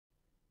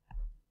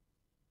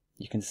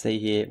you can see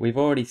here, we've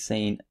already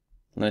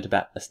learnt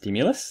about a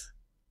stimulus.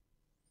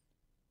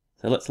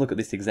 So let's look at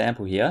this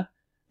example here.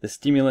 The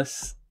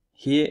stimulus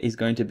here is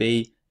going to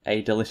be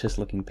a delicious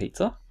looking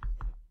pizza.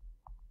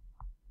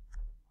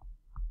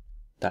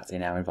 That's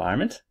in our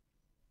environment.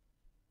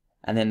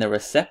 And then the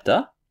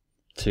receptor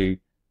to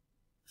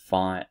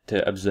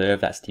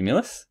observe that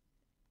stimulus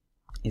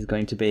is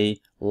going to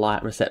be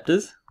light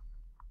receptors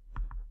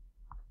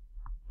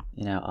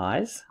in our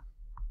eyes.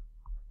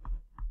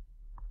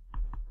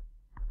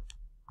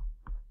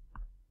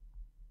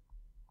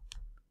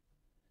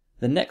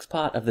 The next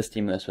part of the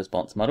stimulus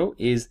response model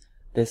is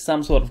there's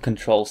some sort of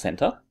control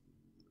center,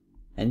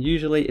 and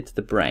usually it's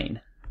the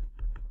brain.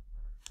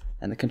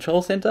 And the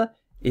control center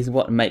is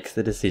what makes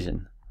the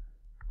decision.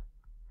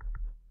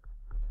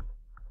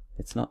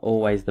 It's not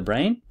always the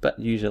brain, but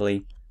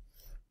usually,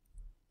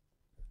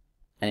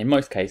 and in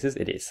most cases,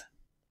 it is.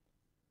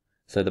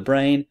 So the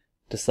brain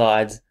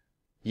decides,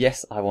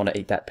 yes, I want to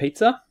eat that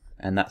pizza,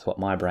 and that's what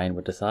my brain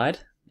would decide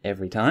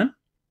every time.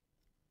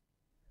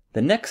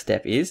 The next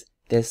step is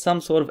there's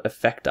some sort of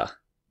effector,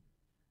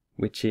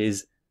 which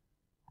is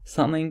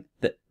something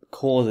that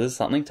causes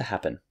something to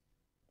happen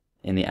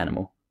in the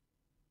animal.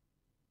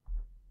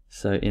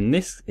 So in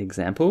this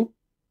example,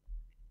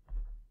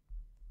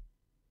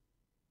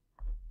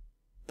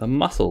 the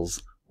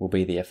muscles will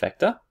be the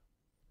effector,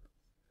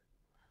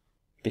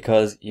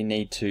 because you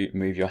need to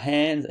move your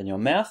hands and your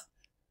mouth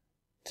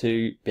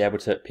to be able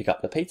to pick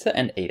up the pizza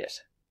and eat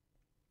it.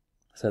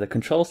 So the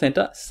control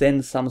center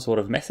sends some sort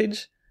of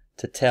message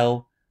to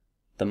tell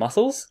the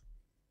muscles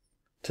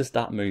to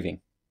start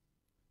moving.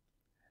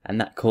 And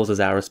that causes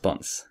our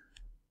response,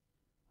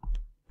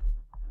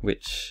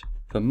 which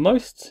for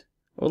most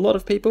or a lot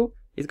of people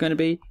is going to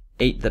be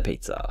eat the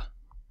pizza.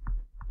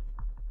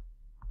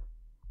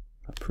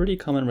 A pretty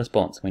common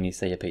response when you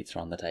see a pizza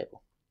on the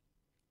table.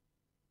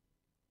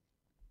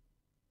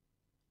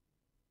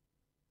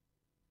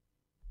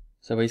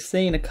 So we've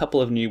seen a couple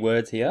of new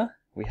words here.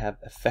 We have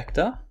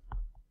effector,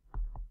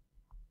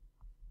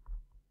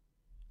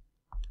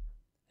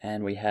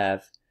 and we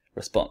have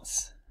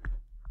response.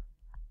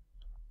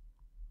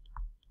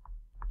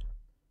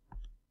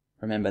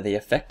 Remember, the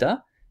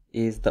effector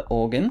is the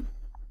organ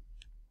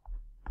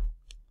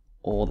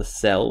or the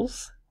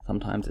cells,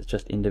 sometimes it's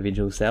just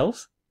individual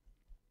cells,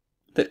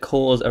 that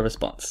cause a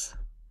response.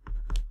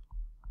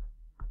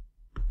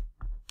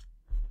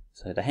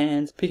 So the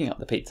hands picking up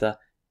the pizza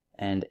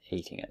and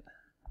eating it.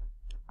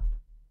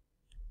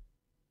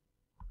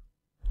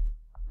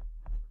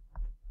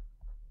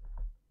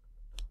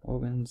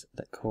 Organs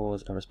that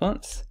cause a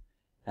response.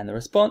 And the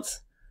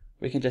response,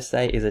 we can just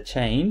say, is a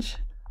change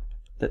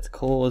that's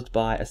caused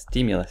by a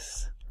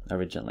stimulus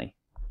originally.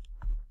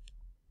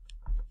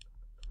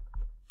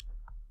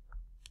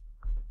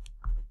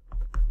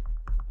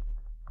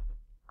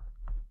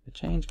 A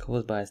change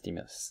caused by a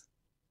stimulus.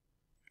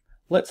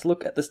 Let's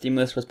look at the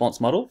stimulus response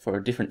model for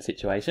a different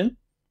situation.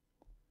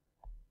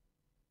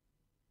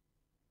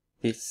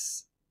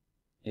 This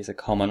is a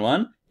common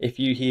one. If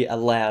you hear a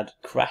loud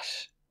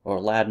crash or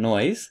a loud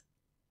noise,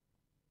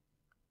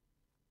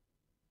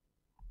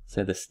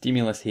 so the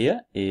stimulus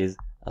here is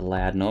a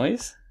loud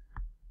noise.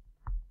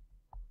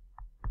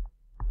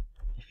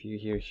 If you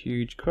hear a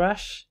huge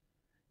crash,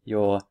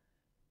 your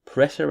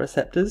pressure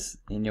receptors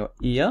in your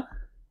ear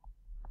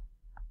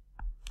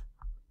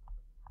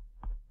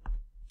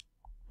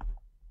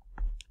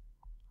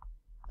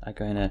are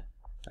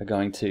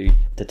going to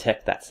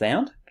detect that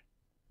sound.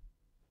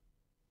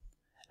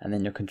 And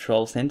then your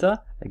control center,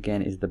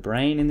 again, is the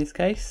brain in this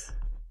case.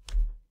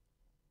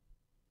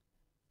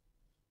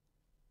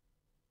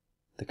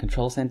 The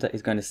control center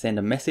is going to send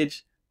a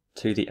message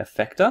to the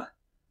effector,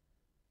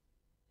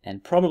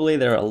 and probably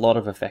there are a lot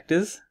of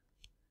effectors.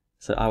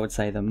 So I would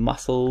say the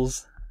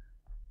muscles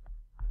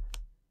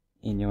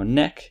in your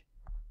neck,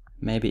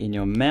 maybe in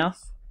your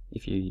mouth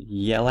if you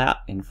yell out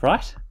in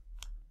fright.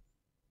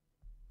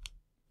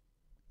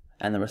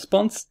 And the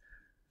response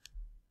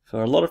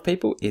for a lot of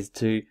people is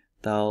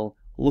they'll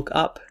look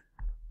up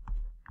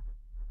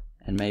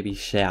and maybe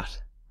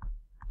shout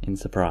in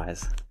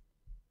surprise.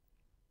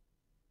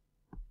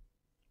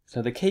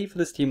 So the key for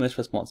the stimulus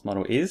response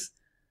model is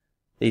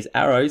these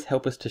arrows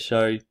help us to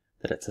show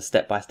that it's a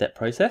step-by-step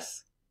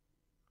process,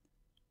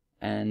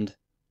 and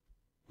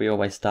we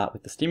always start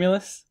with the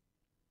stimulus.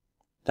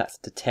 That's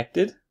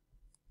detected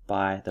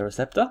by the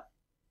receptor.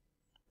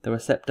 The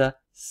receptor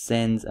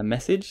sends a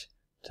message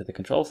to the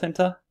control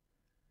center.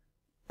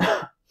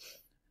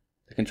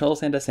 The control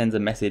center sends a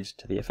message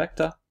to the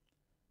effector,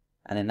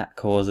 and then that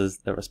causes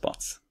the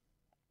response.